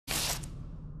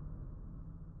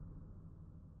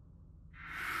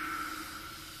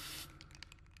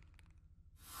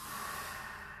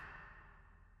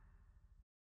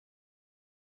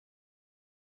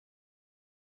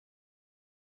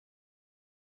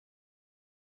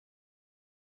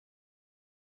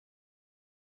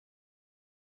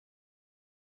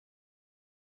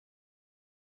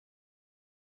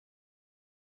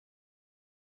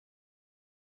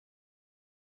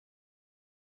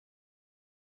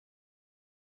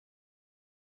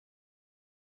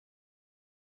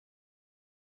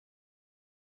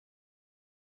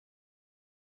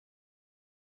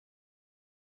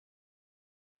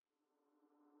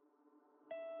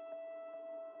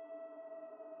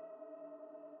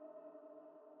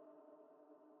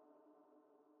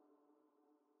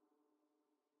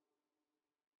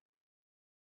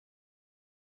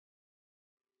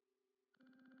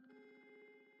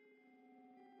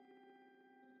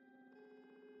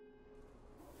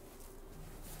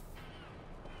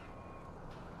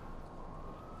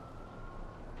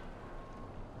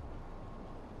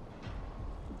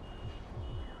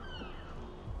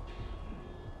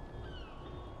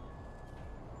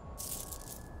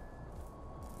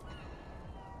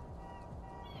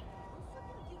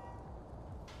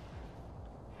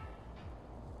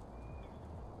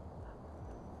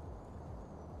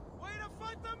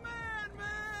the man,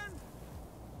 man!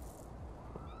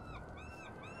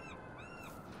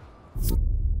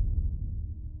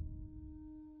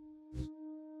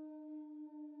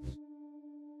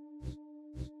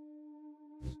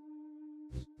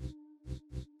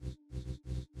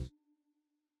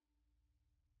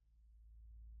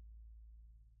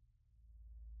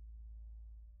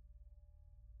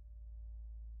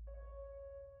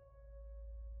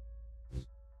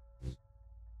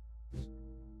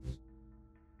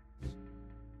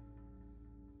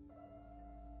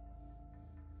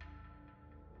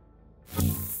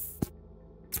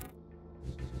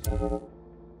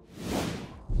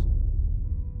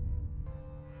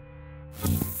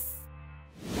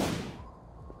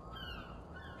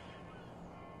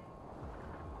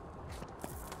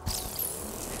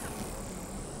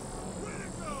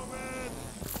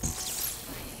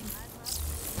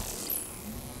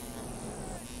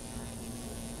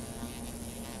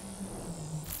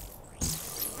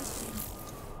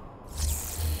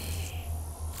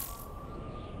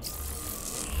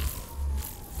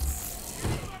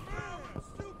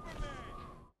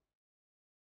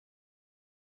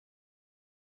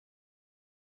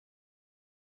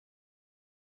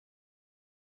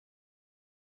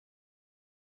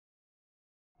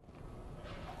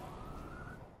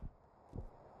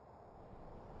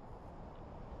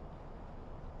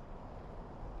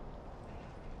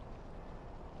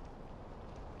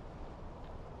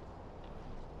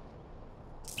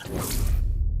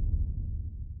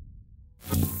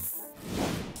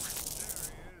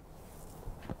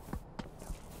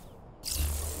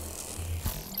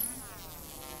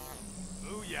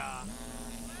 Booyah!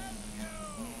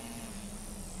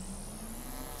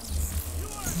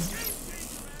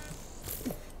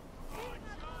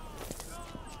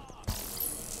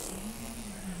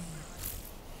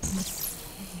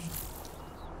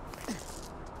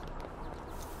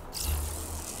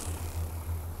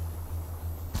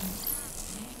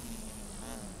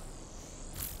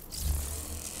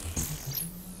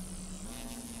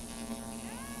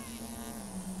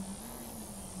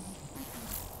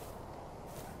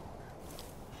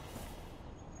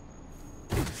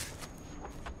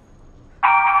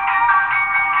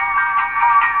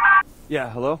 Yeah,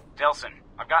 hello? Delson,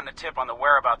 I've gotten a tip on the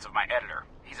whereabouts of my editor.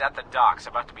 He's at the docks,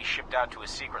 about to be shipped out to a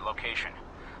secret location.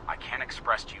 I can't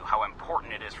express to you how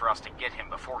important it is for us to get him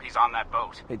before he's on that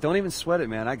boat. Hey, don't even sweat it,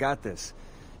 man. I got this.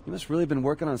 You must really been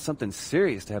working on something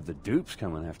serious to have the dupes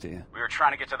coming after you. We were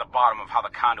trying to get to the bottom of how the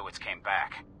conduits came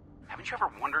back. Haven't you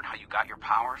ever wondered how you got your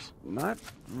powers? Not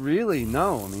really,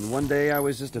 no. I mean, one day I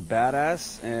was just a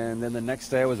badass, and then the next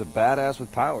day I was a badass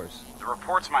with powers. The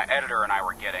reports my editor and I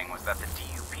were getting was that the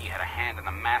DUP had a hand in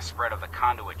the mass spread of the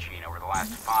conduit gene over the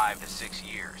last 5 to 6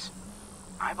 years.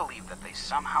 I believe that they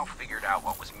somehow figured out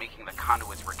what was making the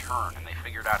conduits return, and they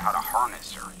figured out how to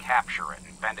harness or capture it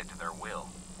and bend it to their will.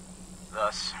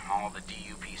 Thus, all the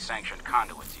DUP-sanctioned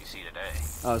conduits you see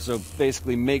today. So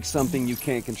basically make something you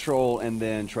can't control and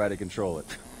then try to control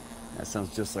it. That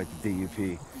sounds just like the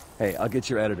DUP. Hey, I'll get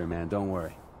your editor, man. Don't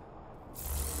worry.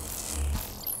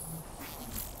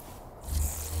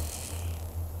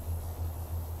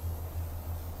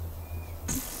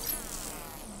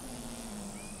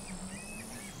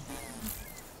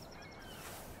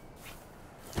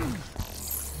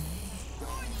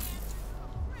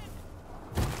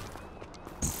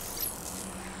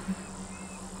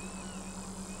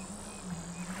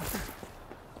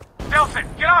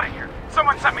 Delson, get out of here!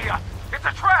 Someone set me up! It's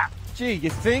a trap! Gee, you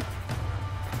think?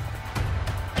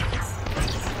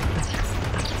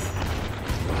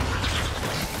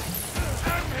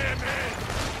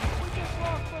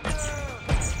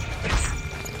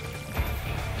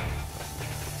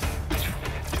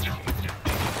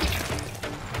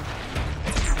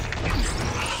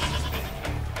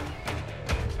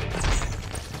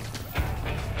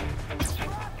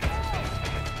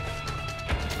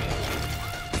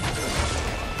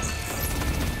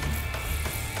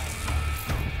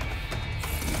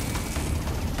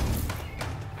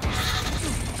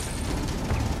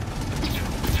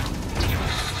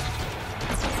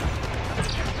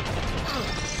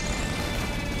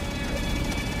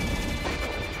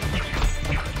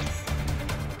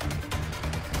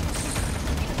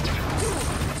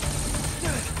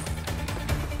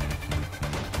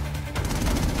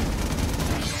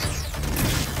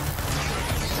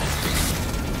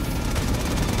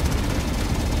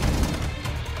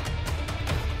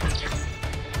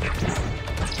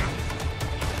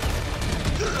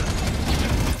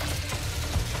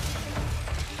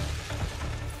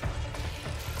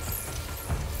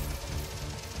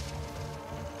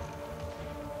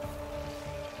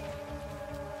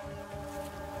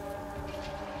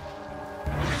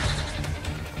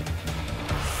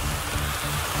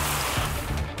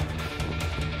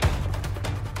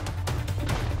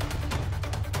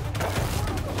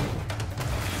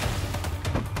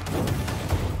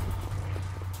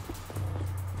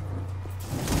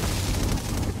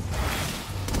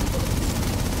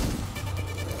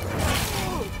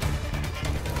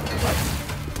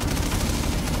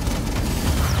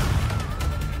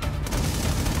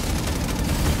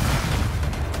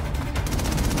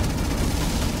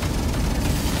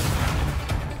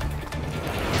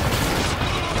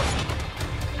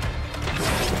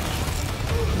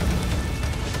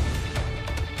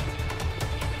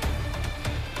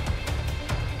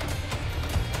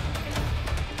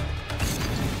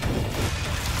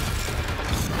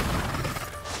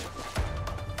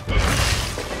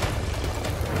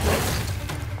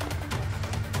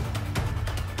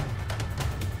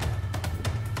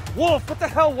 Wolf, what the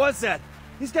hell was that?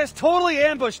 These guys totally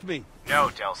ambushed me. No,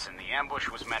 Delsin, the ambush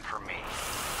was meant for me. You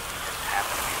just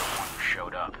happened to be the one who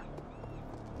showed up.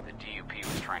 The DUP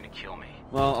was trying to kill me.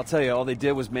 Well, I'll tell you, all they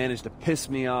did was manage to piss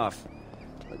me off.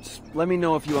 Just let me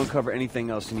know if you uncover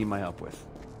anything else you need my help with.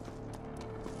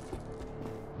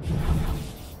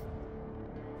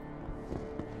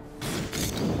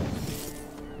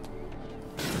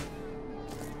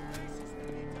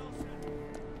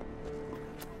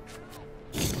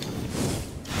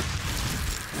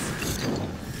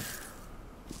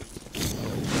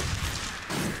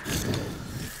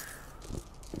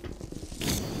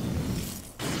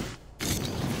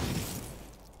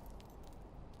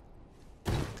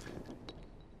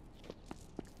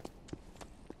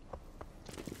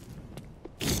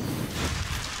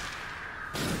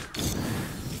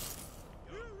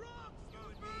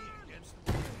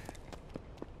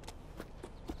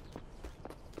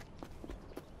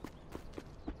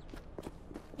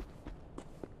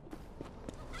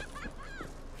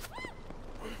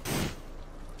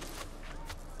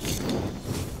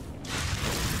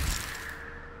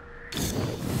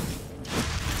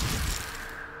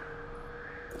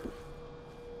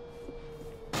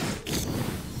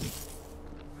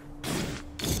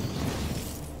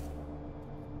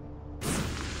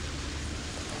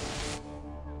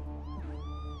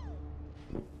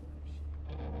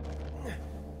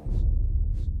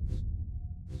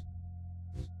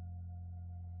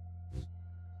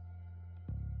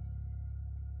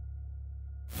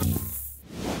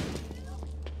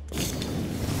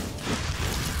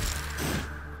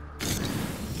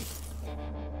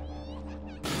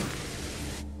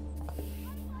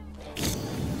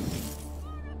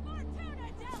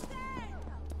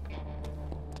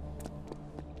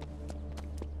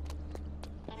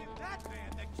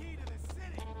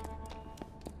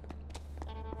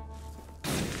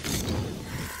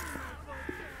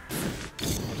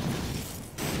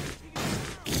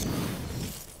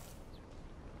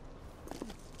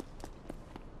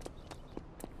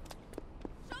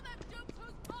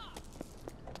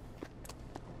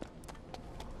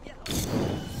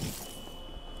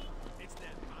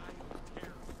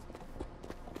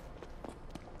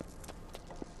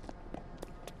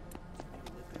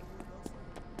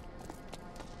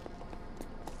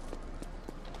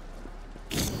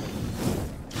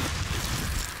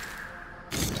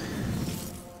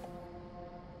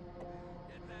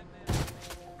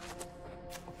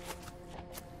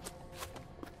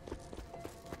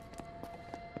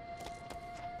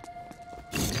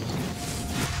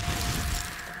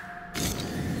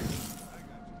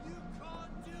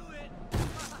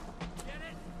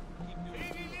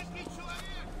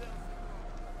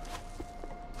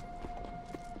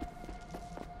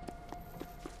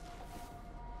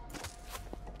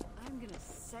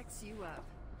 You up.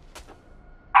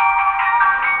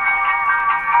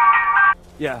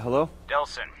 Yeah, hello?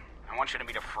 Delsin, I want you to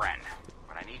meet a friend,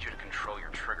 but I need you to control your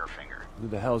trigger finger. Who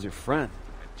the hell's your friend?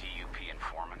 A DUP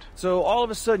informant. So all of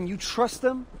a sudden you trust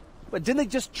them? But didn't they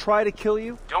just try to kill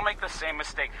you? Don't make the same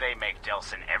mistake they make,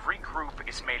 Delsin. Every group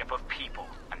is made up of people,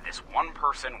 and this one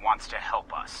person wants to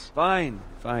help us. Fine,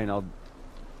 I'll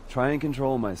try and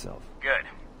control myself. Good.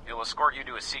 He'll escort you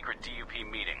to a secret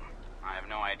DUP meeting. I have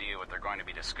no idea what they're going to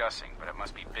be discussing, but it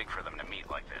must be big for them to meet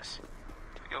like this.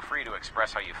 Feel free to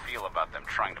express how you feel about them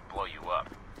trying to blow you up.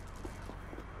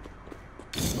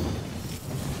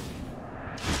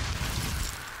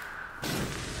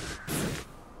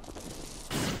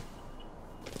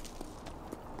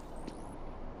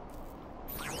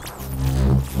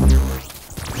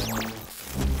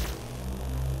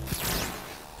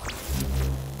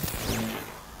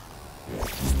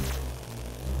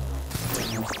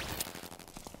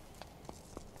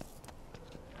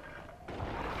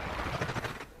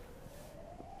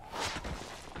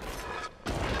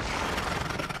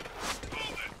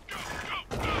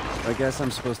 I guess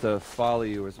I'm supposed to follow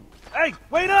you or something. Hey,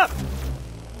 wait up!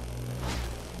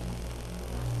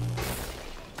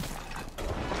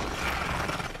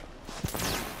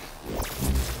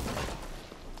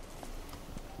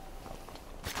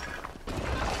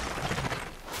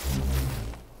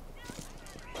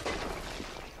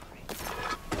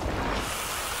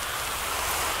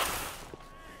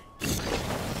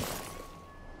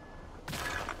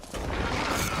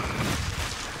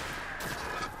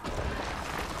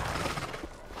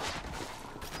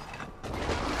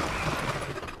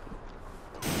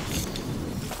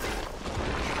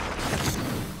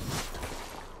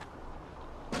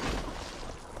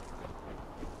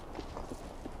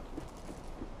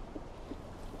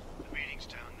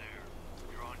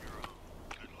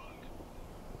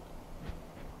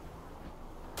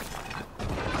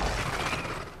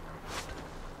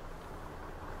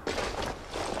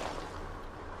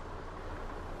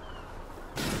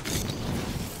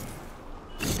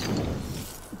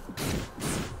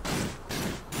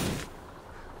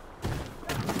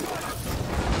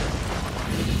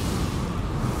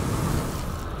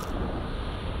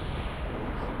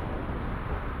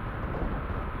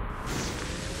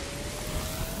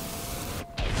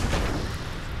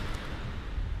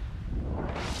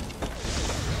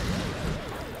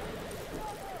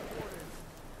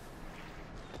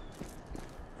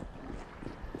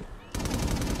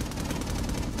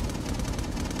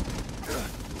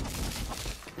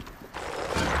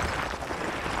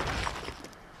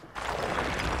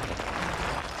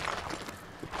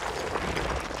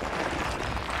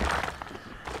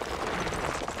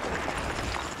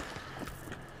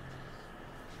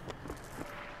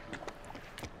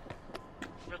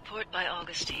 Report by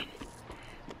Augustine.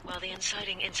 While the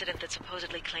inciting incident that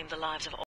supposedly claimed the lives of